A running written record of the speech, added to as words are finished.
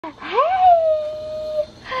Hey!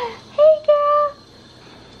 Hey girl!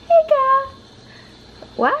 Hey girl!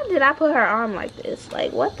 Why did I put her arm like this?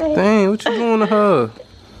 Like, what the heck? Dang, what you doing to her?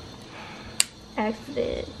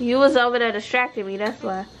 Accident. You was over there distracting me, that's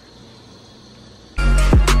why.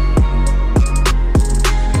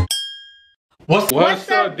 What's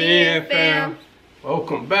up, Dan fam?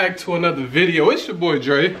 Welcome back to another video. It's your boy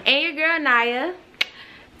Dre. And your girl Niyah.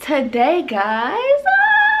 Today, guys,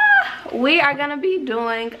 we are gonna be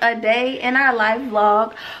doing a day in our life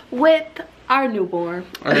vlog with our newborn.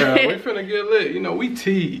 Yeah, we finna get lit. You know, we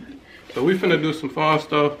teed. So we finna do some fun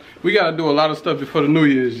stuff. We gotta do a lot of stuff before the New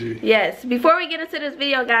Year's Eve. Yes, before we get into this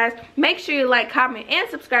video, guys, make sure you like, comment, and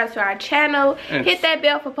subscribe to our channel. And hit that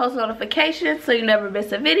bell for post notifications so you never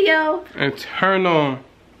miss a video. And turn on.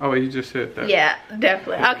 Oh wait, you just said that. Yeah,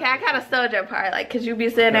 definitely. Okay, I kind of stole your part, like, cause you be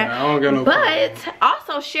saying that. I don't got no But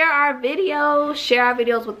also share our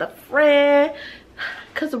videos with a friend.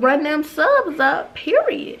 Cause run them subs up,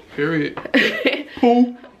 period. Period.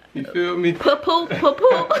 Poo. You feel me? Poo.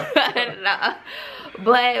 Nah.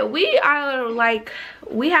 But we are like,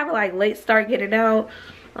 we have a late start getting out.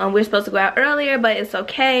 We're supposed to go out earlier, but it's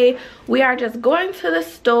okay. We are just going to the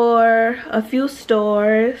store, a few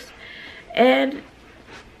stores, and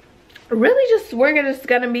really we're just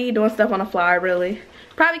gonna be doing stuff on the fly, really.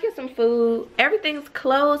 Probably get some food. Everything's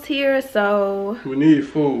closed here, so we need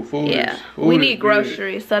food. We need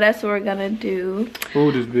groceries, so that's what we're gonna do.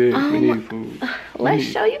 Food is big. We need food. Let's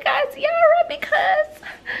show you guys Yara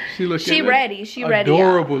because she ready. She ready.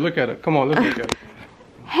 Adorable. Look at her. Come on, let's look at her.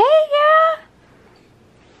 Hey, girl.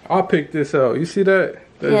 I'll pick this out. You see that?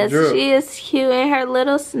 That's yes, drip. she is cute in her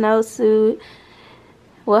little snowsuit.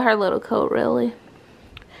 Well, her little coat, really.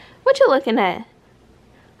 What you looking at?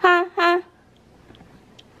 Huh?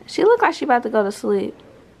 She look like she about to go to sleep.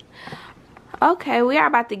 Okay, we are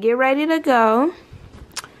about to get ready to go.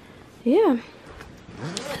 Yeah.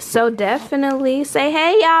 So definitely say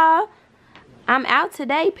hey, y'all. I'm out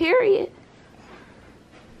today, period.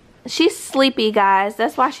 She's sleepy, guys.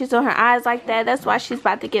 That's why she's doing her eyes like that. That's why she's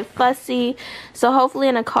about to get fussy. So hopefully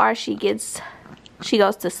in the car she goes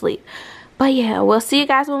to sleep. But yeah, we'll see you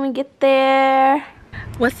guys when we get there.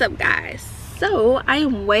 What's up, guys? So I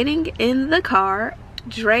am waiting in the car.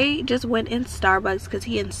 Dre just went in Starbucks because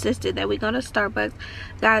he insisted that we go to Starbucks.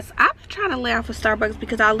 Guys, I'm trying to lay off of Starbucks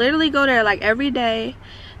because I literally go there like every day.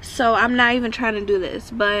 So I'm not even trying to do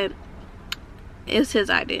this, but it's his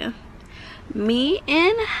idea. Me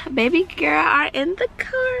and baby girl are in the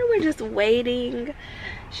car. We're just waiting.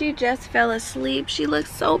 She just fell asleep. She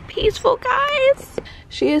looks so peaceful, guys.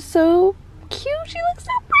 She is so cute. She looks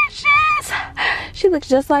so precious. She looks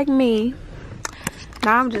just like me.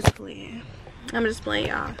 Nah, I'm just playing. I'm just playing,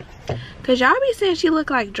 y'all. Cause y'all be saying she look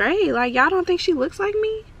like Dre. Like, y'all don't think she looks like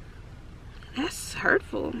me? That's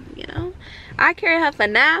hurtful, you know? I carried her for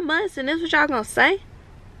 9 months and this what y'all gonna say?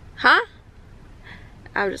 Huh?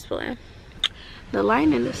 I'm just playing. The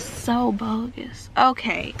lighting is so bogus.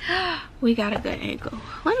 Okay, we got a good angle.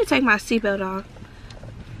 Let me take my seatbelt off.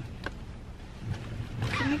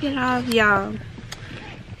 Let me get it off, y'all.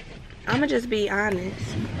 I'ma just be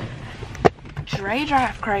honest. Dre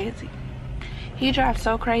drive crazy. He drives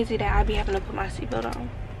so crazy that I be having to put my seatbelt on.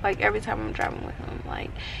 Like every time I'm driving with him. Like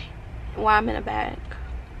while I'm in the back.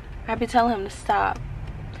 I be telling him to stop.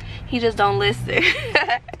 He just don't listen.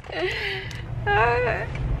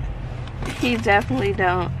 He definitely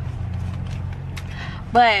don't.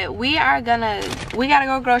 But we gotta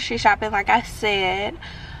go grocery shopping like I said.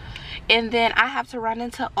 And then I have to run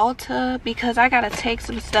into Ulta because I gotta take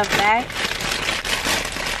some stuff back.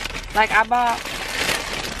 Like I bought,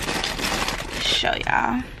 show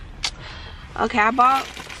y'all. Okay, I bought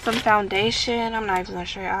some foundation. I'm not even gonna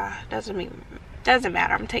show y'all. Doesn't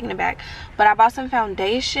matter. I'm taking it back. But I bought some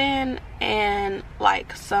foundation and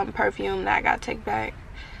like some perfume that I gotta take back.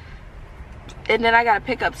 And then I gotta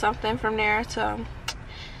pick up something from there, so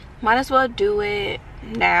might as well do it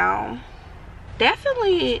now.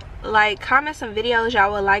 Definitely like comment some videos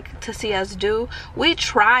y'all would like to see us do. We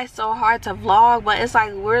try so hard to vlog, but it's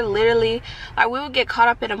like we're literally like we would get caught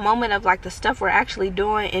up in a moment of like the stuff we're actually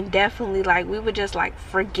doing, and definitely like we would just like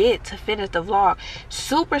forget to finish the vlog.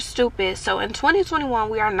 Super stupid. So in 2021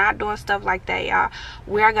 we are not doing stuff like that, y'all.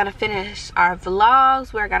 We are gonna finish our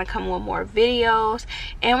vlogs. We're gonna come with more videos,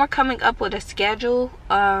 and we're coming up with a schedule.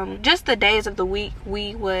 Just the days of the week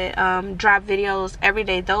we would drop videos every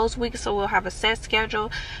day those weeks, so we'll have a set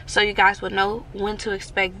schedule so you guys would know when to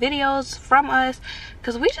expect videos from us,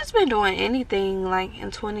 because we just been doing anything like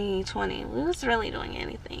in 2020. We was really doing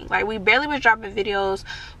anything. Like we barely was dropping videos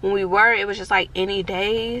when we were. It was just like any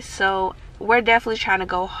day. So we're definitely trying to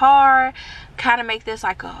go hard, kind of make this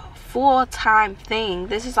like a full-time thing.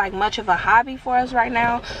 This is like much of a hobby for us right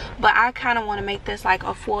now, but I kind of want to make this like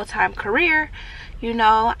a full-time career. You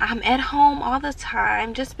know, I'm at home all the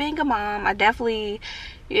time just being a mom. I definitely,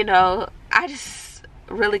 you know, I just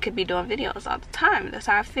really could be doing videos all the time. That's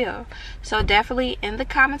how I feel. So definitely in the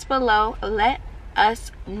comments below, let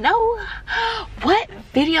us know what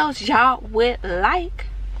videos y'all would like,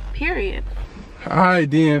 period.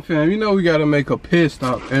 Alright then, fam, you know we gotta make a pit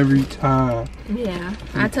stop every time. Yeah,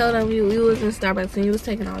 I told them we was in Starbucks and you was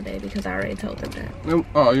taking all day because I already told them that.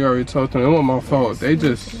 Oh, you already told them. It wasn't my fault. They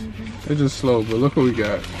just slow, but look what we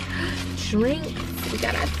got. Drinks. We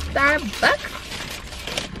got a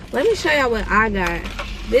Starbucks. Let me show y'all what I got.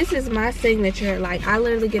 This is my signature. Like, I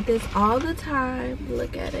literally get this all the time.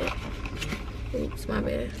 Look at it. Oops, my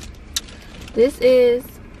bad. This is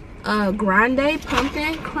Grande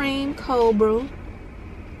Pumpkin Cream Cold Brew.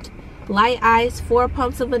 Light ice, 4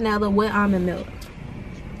 pumps of vanilla with almond milk.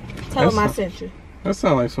 Tell them I sent you. That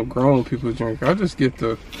sounds like some grown people drink. I just get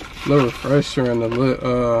the little refresher and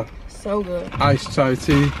the so good. Iced chai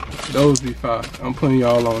tea. Those be fire. I'm putting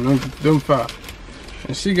y'all on them fire.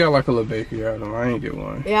 And she got like a little bakery out of them. I ain't get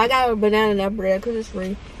one. Yeah, I got a banana nut bread because it's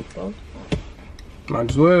free. So. Might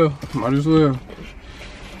as well. Might as well.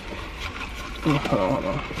 Hold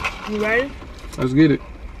on. You ready? Let's get it.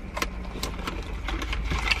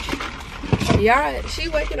 Y'all, she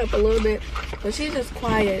waking up a little bit, but she's just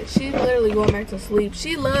quiet. She's literally going back to sleep.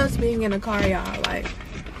 She loves being in a car, y'all. Like,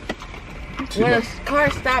 when a car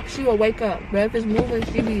stops, she will wake up. But if it's moving,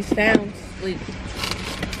 she be sound asleep.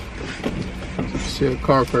 She a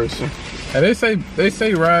car person. Hey, they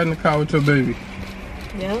say ride in the car with your baby.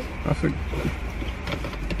 Yeah. I think.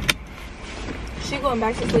 She going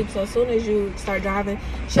back to sleep, so as soon as you start driving,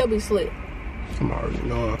 she'll be asleep. I'm already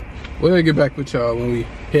knowing. We'll get back with y'all when we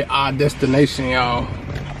hit our destination, y'all.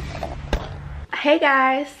 Hey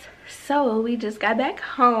guys, so we just got back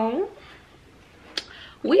home.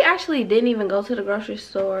 We actually didn't even go to the grocery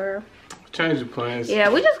store. Change the plans.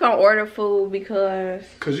 Yeah, we just gonna order food because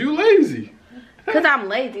you lazy. Because I'm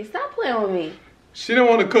lazy. Stop playing with me. She didn't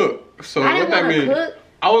want to cook. So I what that mean? Cook.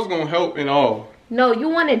 I was gonna help and all. No, you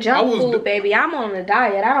wanted junk food, baby. I'm on a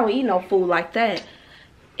diet. I don't eat no food like that.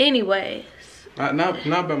 Anyways. Not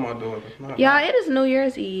by my daughter. Y'all, it is New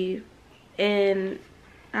Year's Eve. And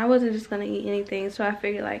I wasn't just gonna eat anything. So I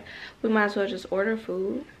figured like we might as well just order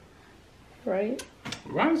food. Right?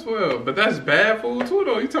 Might as well. But that's bad food too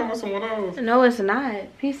though. You talking about someone else. No, it's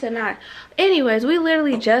not. Pizza not. Anyways, we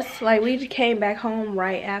literally just like we came back home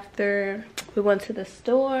right after we went to the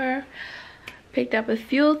store. Picked up a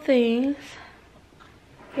few things.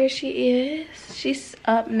 Here she is. She's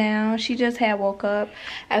up now. She just had woke up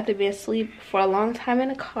after being asleep for a long time in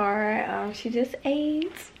the car. She just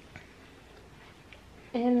ate.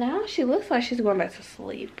 And now she looks like she's going back to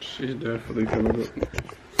sleep. She's definitely coming up.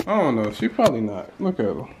 I don't know. She probably not. Look at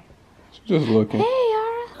her. She's just looking. Hey,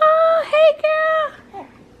 Yara. Oh, hey, girl.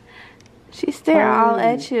 She's staring all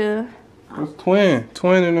at you. It's twin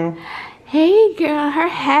in them. Hey, girl. Her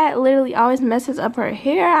hat literally always messes up her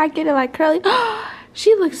hair. I get it like curly.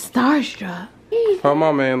 She looks starstruck. Oh,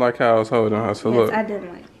 my man like how I was holding her, so yes, look. I didn't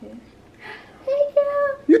like it. Hey,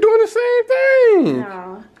 girl. You're doing the same thing.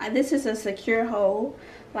 No, this is a secure hole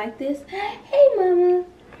like this. Hey, mama.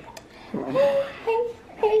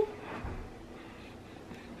 Hey.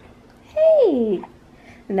 Hey.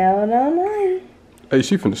 No. Hey,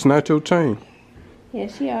 she finna snatch your chain. Yeah,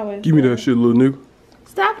 she always Give me that shit, little nigga.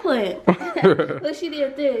 Stop playing. Look, she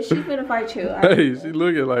did this. She finna fight you. Hey, she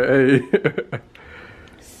looking like, hey.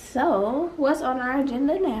 So, what's on our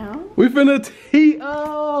agenda now? We finna tee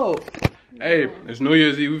up. Hey, it's New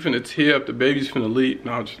Year's Eve. We finna tee up. The baby's finna leave.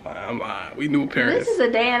 No, I'm lying. We new parents. This is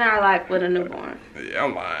a day in our life with a newborn. Yeah,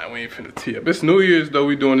 I'm lying. We ain't finna tee up. It's New Year's though.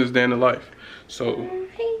 We doing this day in the life. So,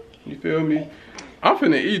 you feel me? I'm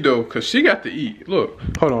finna eat though, cause she got to eat. Look,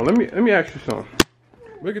 hold on. Let me ask you something.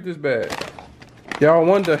 Look at this bag. Y'all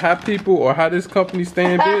wonder how people or how this company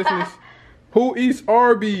stay in business? Who eats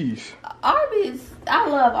Arby's? Arby's. I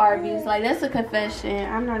love Arby's. Like, that's a confession.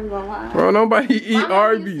 I'm not even gonna lie. Bro, nobody eat Mama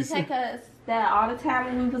Arby's. used to take us that all the time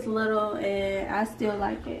when we was little, and I still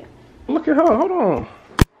like it. Look at her. Hold on.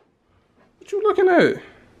 What you looking at?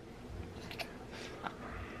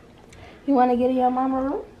 You want to get in your mama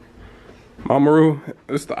room? Mama Roo,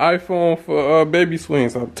 it's the iPhone for baby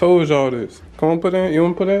swings. I told y'all this. Come on, put in. You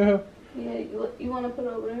want to put it in here? Yeah, you want to put it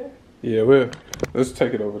over there? Yeah, well, let's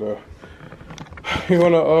take it over there. You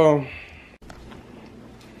want to,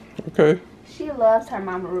 okay. She loves her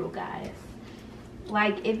mama room, guys.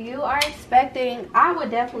 Like, if you are expecting, I would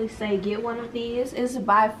definitely say get one of these. It's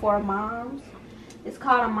by for moms. It's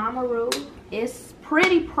called a Mama Roo. It's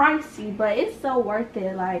pretty pricey, but it's so worth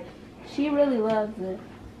it. Like, she really loves it.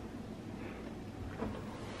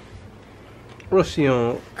 What's she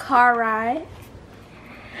on? Car ride.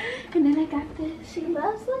 And then I got this. She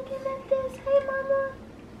loves looking at this. Hey, Mama.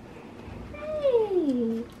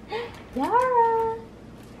 Hey. Yara.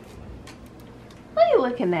 What are you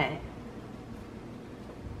looking at?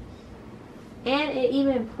 And it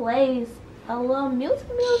even plays a little music.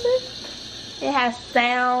 It has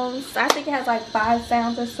sounds. I think it has like 5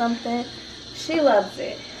 sounds or something. She loves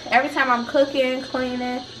it. Every time I'm cooking,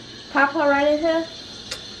 cleaning, pop her right in here.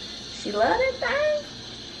 She loves it, thing.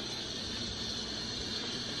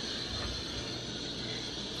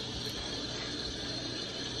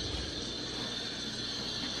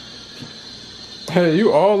 Hey,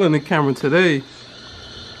 you all in the camera today.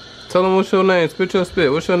 Tell them what's your name. Spit your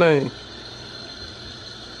spit. What's your name?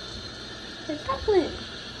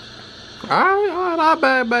 Alright, I'll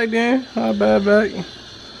bad back then. I'll bad back.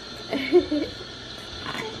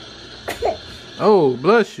 Oh,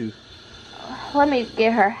 bless you. Let me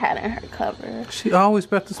get her hat and her cover. She always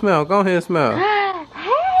about to smell. Go ahead and smell. Hey!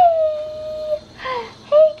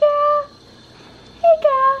 Hey, girl. Hey,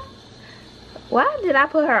 girl. Why did I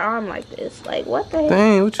put her arm like this? Like, what the heck?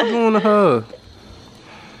 Dang, what you doing to her?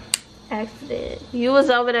 Accident. You was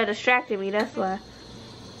over there distracting me, that's why.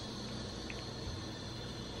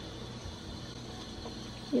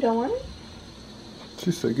 You don't want it?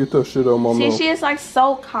 She said, get that shit on my mouth. See, she is like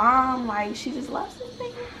so calm. Like, she just loves this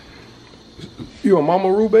thing. You a Mama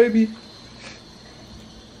Roo baby?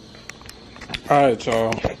 Alright,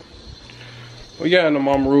 y'all. We got in the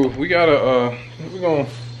Mama Roo. We gotta, we're gonna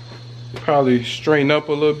probably straighten up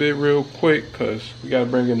a little bit real quick because we gotta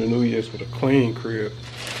bring in the New Year's with a clean crib.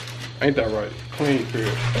 Ain't that right? Clean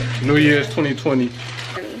crib. New Year's 2020.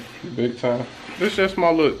 Big time. This is just my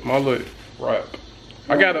look wrap.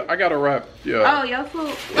 I got a wrap. Yeah. Oh, your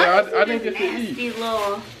food. Yeah, I didn't get to eat.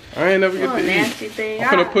 Little, I ain't never get to nasty eat. Thing. I'm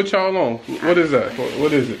gonna put y'all on. What is that?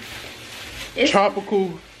 What is it? It's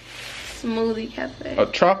Tropical Smoothie Cafe. A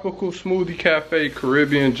tropical smoothie cafe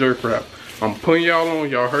Caribbean jerk wrap. I'm putting y'all on.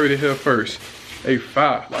 Y'all heard it here first. A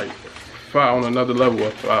 5, like 5 on another level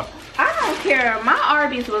of 5. I don't care. My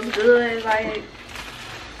Arby's was good. Like,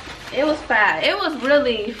 it was 5. It was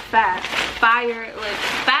really 5. Fire. Like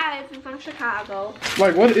 5 if you're from Chicago.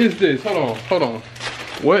 Like, what is this? Hold on.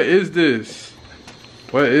 What is this?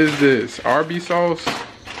 What is this? Arby's sauce?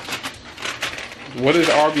 What is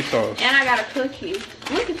Arby's sauce? And I got a cookie.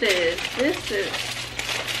 Look at this. This is.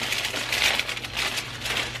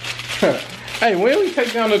 Hey, when we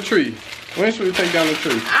take down the tree? When should we take down the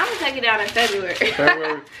tree? I'm gonna take it down in February.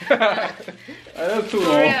 February. That's too long.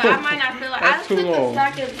 For real, I might not feel like. I just took the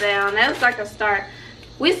stockings down. That was like a start.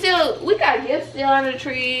 We got gifts still on the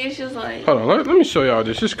tree. It's just like. Hold on, let me show y'all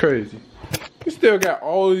this. It's crazy. We still got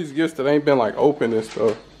all these gifts that ain't been like open and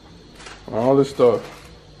stuff. All this stuff.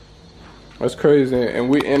 That's crazy,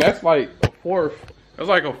 and that's like a fourth. That's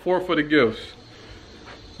like a fourth of the gifts.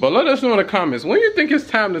 But let us know in the comments when you think it's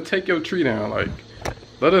time to take your tree down. Like,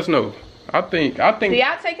 let us know. I think. Do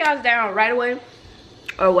y'all take y'all's down right away,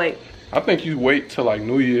 or wait? I think you wait till like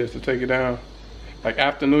New Year's to take it down. Like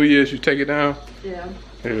after New Year's, you take it down. Yeah.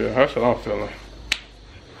 Yeah, that's what I'm feeling.